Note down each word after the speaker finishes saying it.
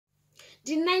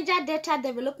The Niger Delta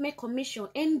Development Commission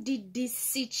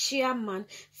 (NDDC) chairman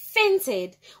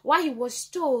fainted while he was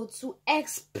told to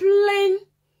explain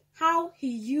how he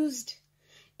used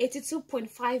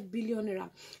 82.5 billion naira.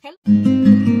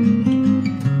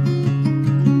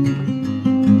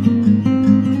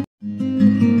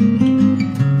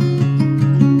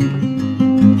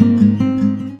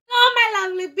 Hello, my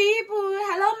lovely people.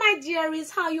 Hello, my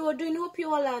dearies. How you are doing? Hope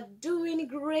you all are doing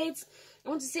great. I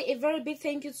want to say a very big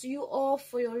thank you to you all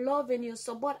for your love and your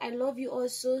support. I love you all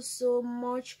so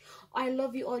much. I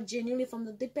love you all genuinely from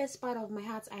the deepest part of my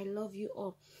heart. I love you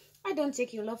all. I don't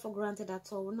take your love for granted at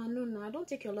all. No. I don't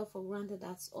take your love for granted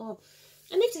at all.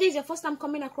 And if today is your first time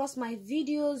coming across my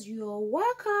videos, you're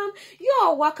welcome.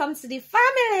 You're welcome to the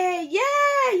family.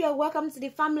 Yeah, you're welcome to the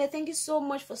family. Thank you so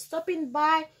much for stopping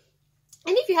by.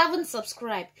 And if you haven't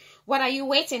subscribed, what are you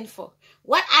waiting for?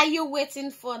 What are you waiting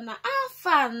for now?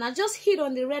 Now just hit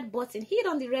on the red button. Hit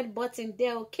on the red button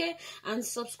there, okay? And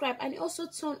subscribe. And also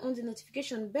turn on the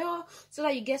notification bell so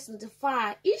that you get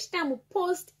notified each time we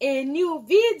post a new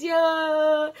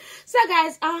video. So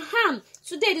guys,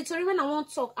 today the story when I want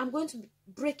to talk, I'm going to be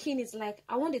breaking it like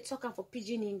I want to talk for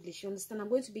pidgin English. You understand? I'm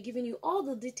going to be giving you all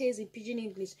the details in pidgin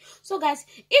English. So guys,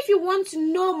 if you want to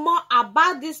know more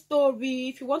about this story,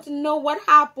 if you want to know what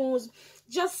happens,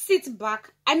 just sit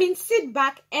back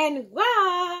and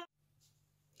wow.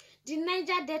 The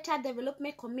Niger Delta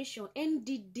Development Commission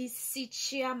 (NDDC)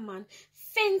 chairman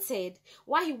fainted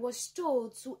while he was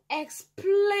told to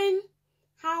explain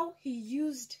how he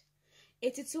used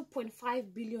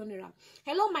 82.5 billion naira.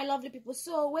 Hello, my lovely people.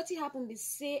 So what happened be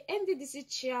say NDDC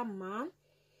chairman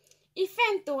he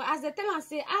faint as they tell and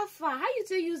say Alpha, how you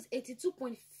to use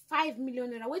 82.5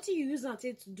 million naira? What do you use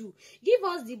until to do? Give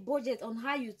us the budget on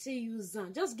how you to use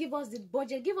them. Just give us the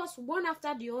budget. Give us one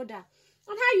after the other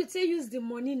on how you to use the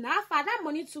money. Now, Alpha, that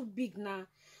money too big now.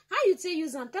 How you to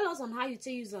use them? Tell us on how you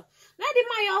to use them. Now the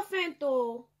man your faint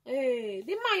oh, hey,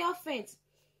 the man your faint.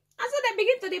 And so they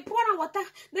begin to pour on water.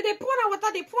 They pour on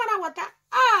water.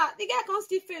 The guy can't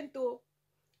still faint though.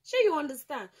 Sure you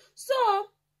understand? So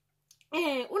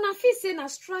una fit say na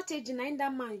strategy na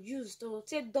that man used to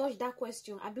take dodge that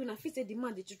question. I be una fit say the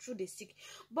man the truth they sick.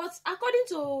 But according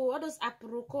to all those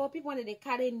aproko people when they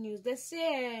carry news, they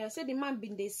say the man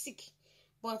been they sick.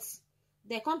 But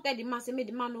they can't tell the man say make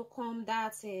the man no come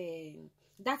that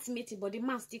meeting, but the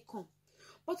man still come.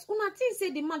 But una think say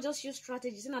the man just use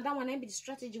strategy. Say now that one ain't be the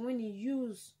strategy when he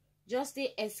use just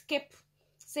say escape.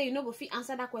 Say you know go fit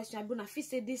answer that question. I be una fit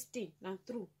say this thing na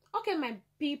true. Okay, my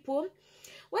people.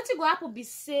 What you go happen be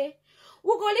say we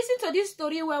go listen to this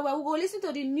story where we go listen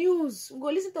to the news. We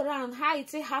go listen to around how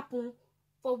it happen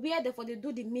for where they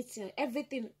do the meeting,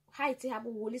 everything how it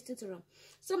happen. We go listen to them.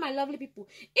 So my lovely people,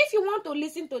 if you want to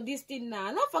listen to this thing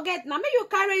now, don't forget now. Make you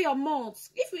carry your mouth.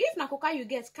 If na coca you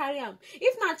get carry them.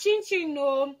 If na chin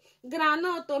no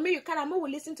granite or make you carry them. We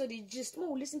will listen to the gist. We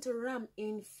will listen to Ram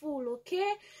in full.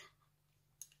 Okay.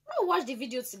 We'll watch the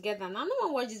video together now. No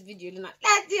one watch this video now.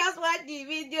 Let's just watch the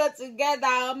video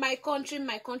together. My country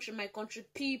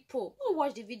people. We'll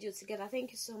watch the video together.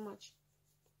 Thank you so much.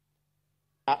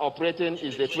 Operating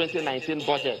is the 2019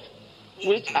 budget,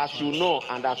 which, as you know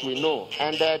and as we know,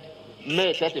 ended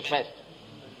May 31st,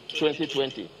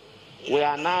 2020. We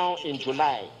are now in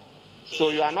July, so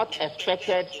you are not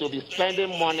expected to be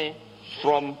spending money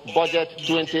from budget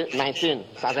 2019.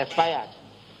 It has expired.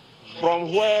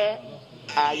 From where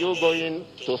are you going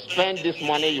to spend this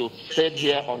money you said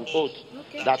here on oath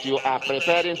that you are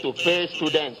preparing to pay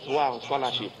students who are on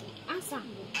scholarship?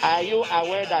 Are you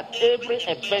aware that every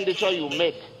expenditure you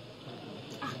make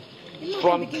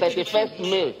from 31st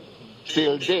May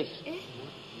till date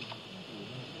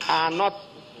are not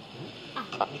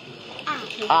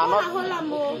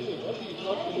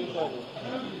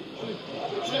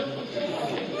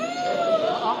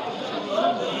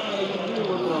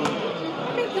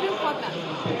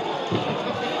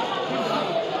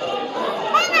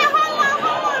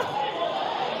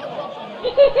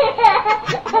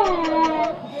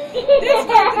This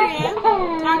country, a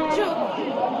joke.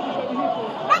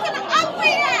 I'm gonna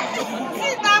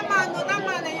see that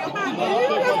man in your hand.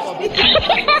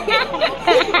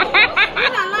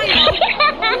 You're not lying.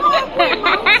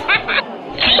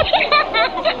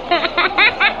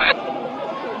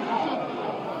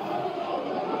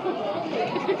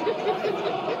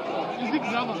 You think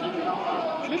drama?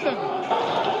 Listen.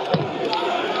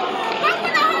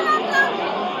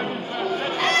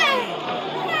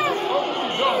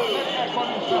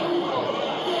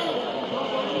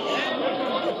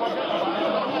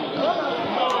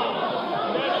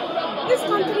 This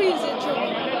country is a joke.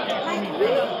 Like,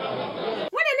 really?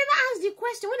 When they never ask the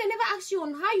question, when they never ask you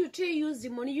you try use the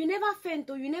money. You never faint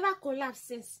or you never collapse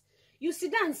since. You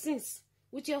sit down since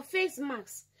with your face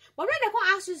masks. But when they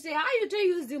come ask you, say, how you try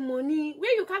use the money?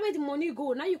 Where you carry the money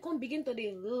go? Now you can't begin to the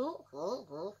you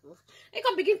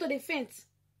can't begin to the faint.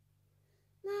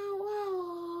 Now,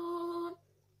 wow.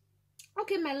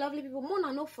 Okay, my lovely people,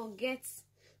 Mona, don't forget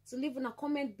to leave a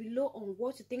comment below on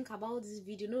what you think about this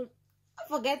video. No, don't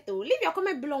forget to leave your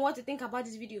comment below on what you think about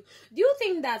this video. Do you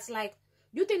think that's like,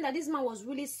 do you think that this man was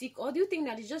really sick, or do you think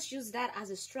that he just used that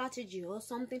as a strategy or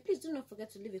something? Please do not forget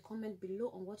to leave a comment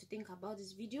below on what you think about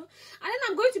this video. And then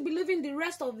I'm going to be leaving the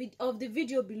rest of the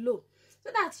video below,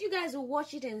 so that you guys will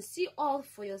watch it and see all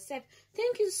for yourself.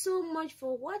 Thank you so much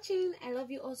for watching. I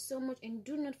love you all so much. And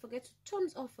do not forget to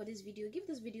thumbs up for this video. Give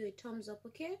this video a thumbs up,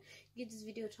 okay? Give this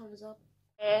video a thumbs up.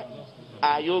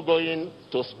 Are you going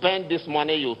to spend this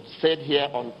money you said here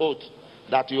on oath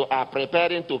that you are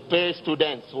preparing to pay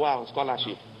students who are on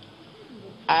scholarship?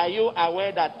 Are you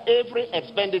aware that every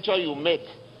expenditure you make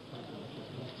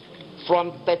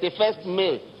from 31st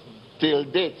May till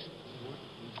date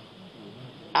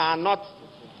are not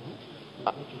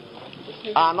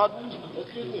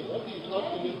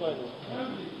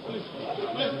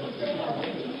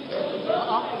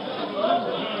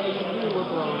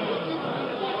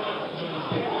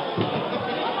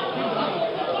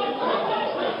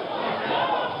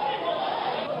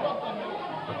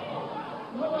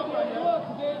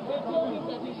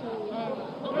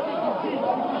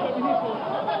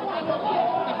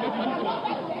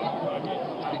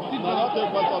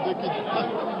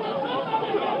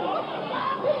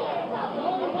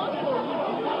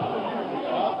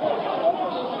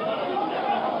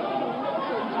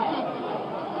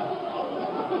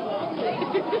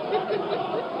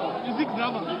Music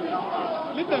drama.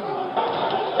 Listen.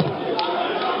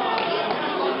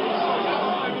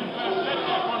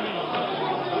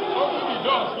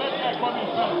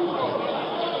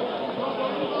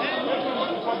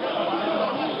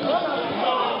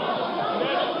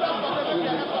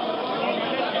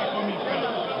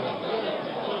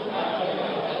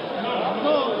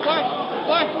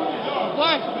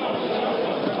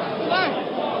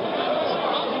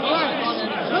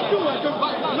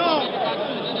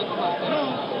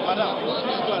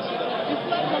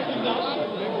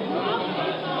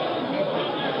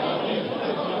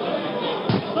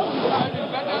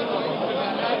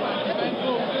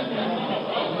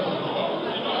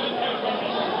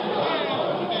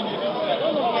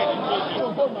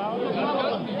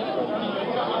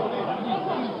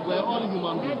 We're all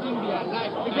human beings.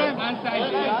 Again, answer is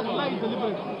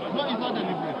deliberate. No, it's not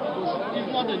deliberate.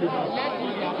 It's not deliberate.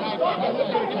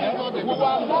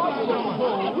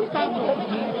 We can't go.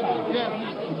 Yes.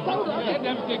 Let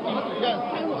them take it. Yes.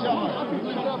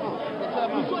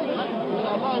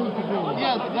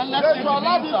 Yes, then let's take it.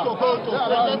 Allow him to go to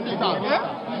present it out.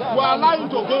 We allow him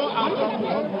to go and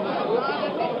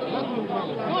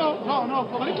no.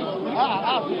 It's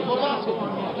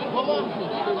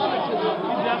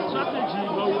their strategy,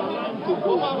 but we allow him to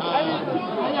go.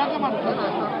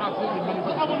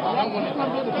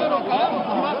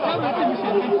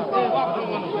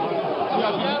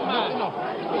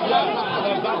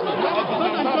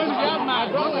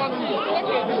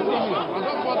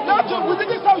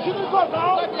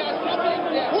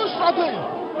 Who's struggling?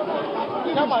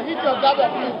 Come on, hit your gather.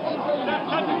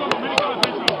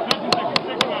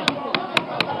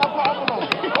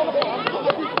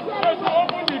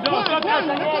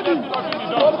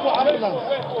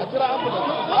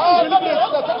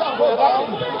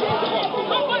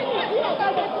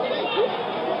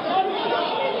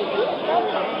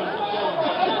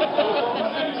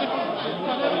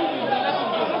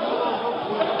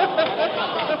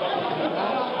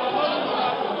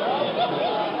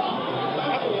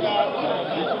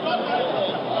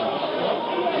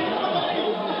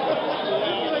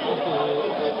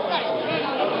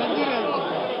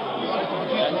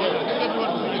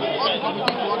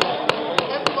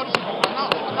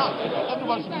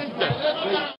 Everybody should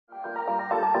be